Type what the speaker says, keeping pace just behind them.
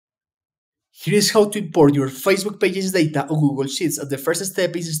Here is how to import your Facebook pages data on Google Sheets. And the first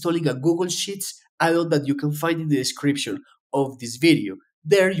step is installing a Google Sheets add-on that you can find in the description of this video.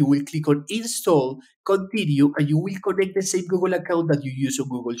 There you will click on Install, Continue, and you will connect the same Google account that you use on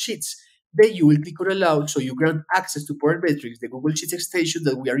Google Sheets. Then you will click on Allow, so you grant access to Power Metrics, the Google Sheets extension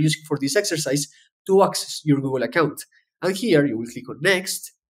that we are using for this exercise, to access your Google account. And here you will click on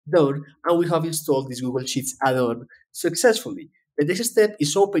Next, Done, and we have installed this Google Sheets add-on successfully. The next step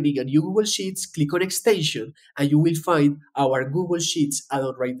is opening a new Google Sheets, click on Extension, and you will find our Google Sheets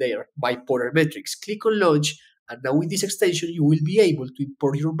add-on right there by Porter Metrics. Click on Launch, and now with this extension, you will be able to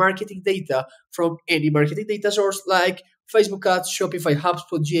import your marketing data from any marketing data source like Facebook ads, Shopify,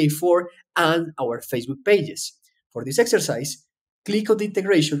 HubSpot, GA4, and our Facebook pages. For this exercise, click on the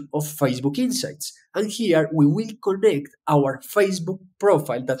integration of Facebook Insights, and here we will connect our Facebook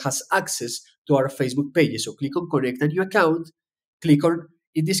profile that has access to our Facebook pages. So click on Connect a New Account. Click on,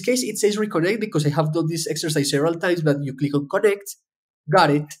 in this case, it says reconnect because I have done this exercise several times, but you click on connect, got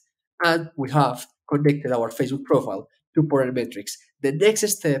it, and we have connected our Facebook profile to Portal Metrics. The next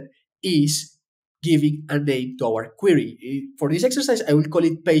step is giving a name to our query. For this exercise, I will call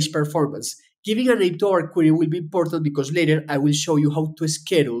it page performance. Giving a name to our query will be important because later I will show you how to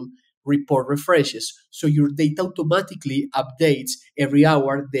schedule report refreshes so your data automatically updates every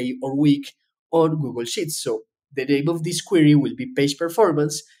hour, day, or week on Google Sheets. So the name of this query will be page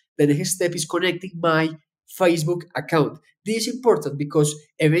performance. The next step is connecting my Facebook account. This is important because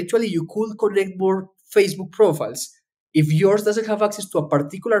eventually you could connect more Facebook profiles. If yours doesn't have access to a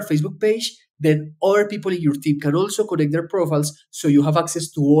particular Facebook page, then other people in your team can also connect their profiles so you have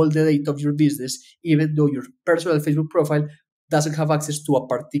access to all the data of your business, even though your personal Facebook profile doesn't have access to a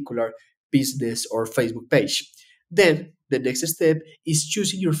particular business or Facebook page. Then the next step is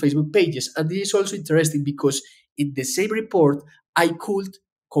choosing your Facebook pages. And this is also interesting because in the same report, I could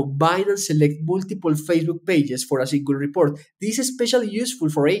combine and select multiple Facebook pages for a single report. This is especially useful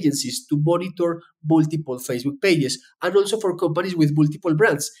for agencies to monitor multiple Facebook pages and also for companies with multiple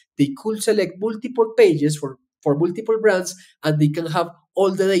brands. They could select multiple pages for multiple brands and they can have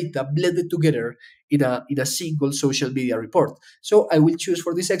all the data blended together in a single social media report. So I will choose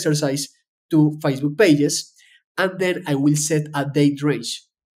for this exercise 2 Facebook pages and then I will set a date range.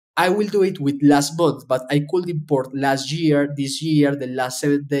 I will do it with last month, but I could import last year, this year, the last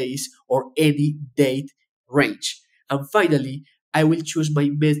 7 days, or any date range. And finally, I will choose my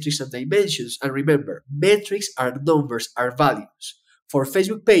metrics and dimensions. And remember, metrics are numbers, are values. For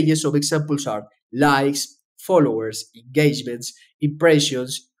Facebook pages, some examples are likes, followers, engagements,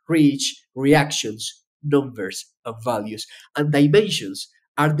 impressions, reach, reactions, numbers, and values. And dimensions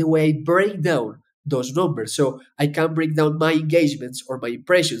are the way I break down those numbers. So I can break down my engagements or my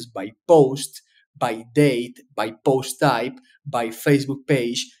impressions by post, by date, by post type, by Facebook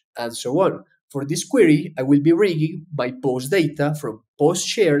page, and so on. For this query, I will be bringing my post data from post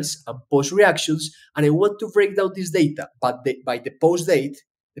shares and post reactions, and I want to break down this data by the post date,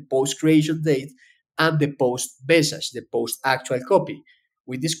 the post creation date, and the post message, the post actual copy.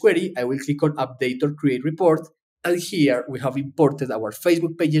 With this query, I will click on Update or Create Report, and here we have imported our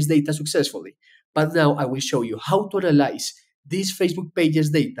Facebook pages data successfully. But now I will show you how to analyze these Facebook pages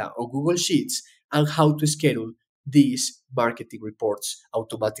data on Google Sheets and how to schedule these marketing reports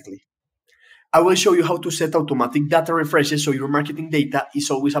automatically. I will show you how to set automatic data refreshes so your marketing data is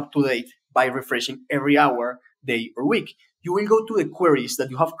always up to date by refreshing every hour, day, or week. You will go to the queries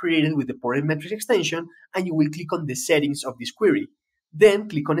that you have created with the Portal Metrics extension and you will click on the settings of this query. Then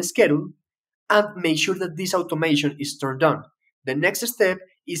click on Schedule and make sure that this automation is turned on. The next step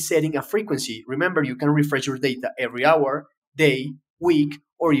is setting a frequency. Remember, you can refresh your data every hour, day, week,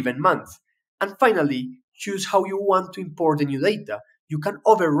 or even month. And finally, choose how you want to import the new data. You can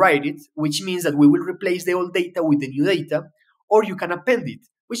override it, which means that we will replace the old data with the new data, or you can append it,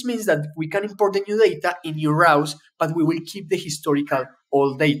 which means that we can import the new data in new rows, but we will keep the historical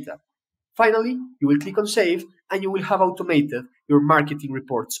old data. Finally, you will click on Save, and you will have automated your marketing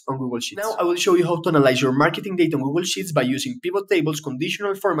reports on Google Sheets. Now I will show you how to analyze your marketing data on Google Sheets by using pivot tables,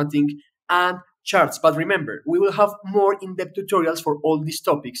 conditional formatting, and charts. But remember, we will have more in-depth tutorials for all these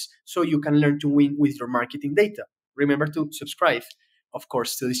topics so you can learn to win with your marketing data. Remember to subscribe, of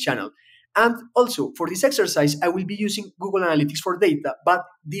course, to this channel. And also, for this exercise, I will be using Google Analytics for data, but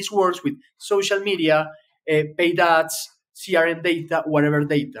this works with social media, paid ads, CRM data, whatever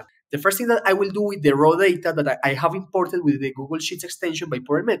data. The first thing that I will do with the raw data that I have imported with the Google Sheets extension by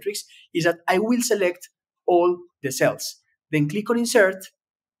Power Metrics is that I will select all the cells. Then click on Insert,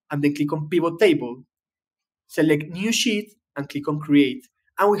 and then click on Pivot Table. Select New Sheet, and click on Create.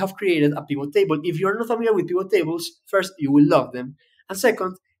 And we have created a pivot table. If you're not familiar with pivot tables, first, you will love them. And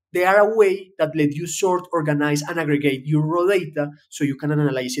second, They are a way that let you sort, organize, and aggregate your raw data so you can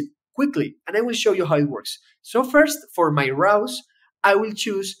analyze it quickly. And I will show you how it works. So first, for my rows, I will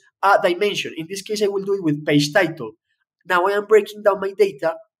choose a dimension. In this case, I will do it with page title. Now I am breaking down my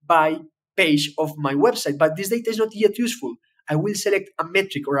data by page of my website, but this data is not yet useful. I will select a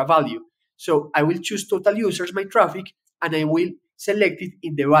metric or a value. So I will choose total users, my traffic, and I will select it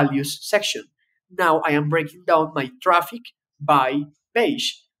in the values section. Now I am breaking down my traffic by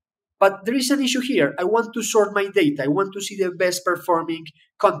page. But there is an issue here. I want to sort my data. I want to see the best performing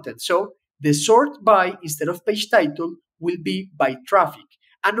content. So the sort by instead of page title will be by traffic.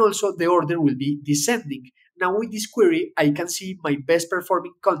 And also the order will be descending. Now with this query, I can see my best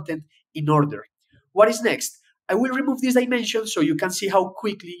performing content in order. What is next? I will remove this dimension so you can see how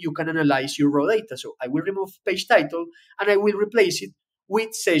quickly you can analyze your raw data. So I will remove page title and I will replace it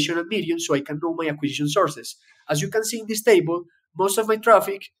with session and medium so I can know my acquisition sources. As you can see in this table, most of my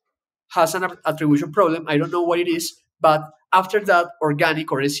traffic has an attribution problem. I don't know what it is, but after that,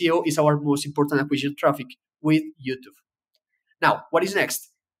 organic or SEO is our most important acquisition traffic with YouTube. Now, what is next?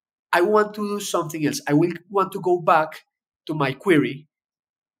 I want to do something else. I will want to go back to my query.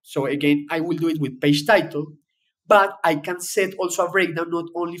 So again, I will do it with page title, but I can set also a breakdown not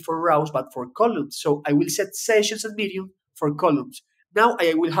only for rows, but for columns. So I will set sessions and medium for columns. Now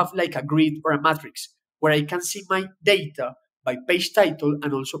I will have like a grid or a matrix where I can see my data by page title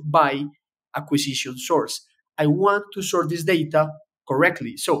and also by acquisition source. I want to sort this data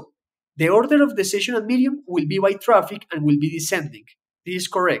correctly. So the order of the session and medium will be by traffic and will be descending. This is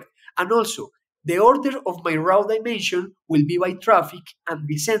correct. And also, the order of my raw dimension will be by traffic and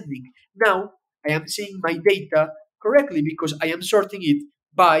descending. Now, I am seeing my data correctly because I am sorting it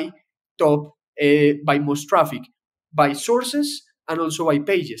by top, by most traffic, by sources, and also by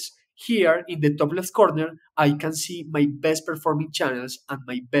pages. Here in the top left corner, I can see my best performing channels and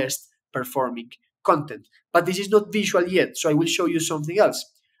my best performing content. But this is not visual yet, so I will show you something else.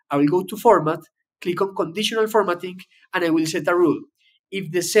 I will go to Format, click on Conditional Formatting, and I will set a rule. If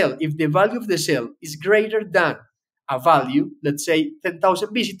the value of the cell is greater than a value, let's say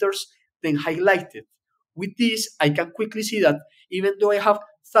 10,000 visitors, then highlight it. With this, I can quickly see that even though I have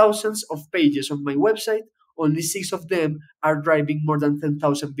thousands of pages on my website, only 6 of them are driving more than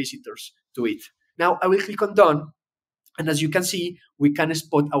 10,000 visitors to it. Now I will click on Done. And as you can see, we can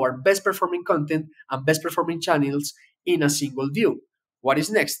spot our best performing content and best performing channels in a single view. What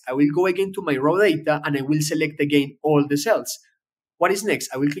is next? I will go again to my raw data and I will select again all the cells. What is next?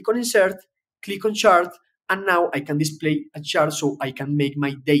 I will click on Insert, click on Chart, and now I can display a chart so I can make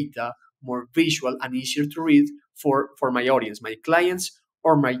my data more visual and easier to read for my audience, my clients,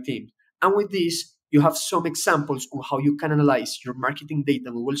 or my team. And with this, you have some examples on how you can analyze your marketing data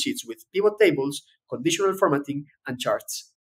in Google Sheets with pivot tables, conditional formatting, and charts.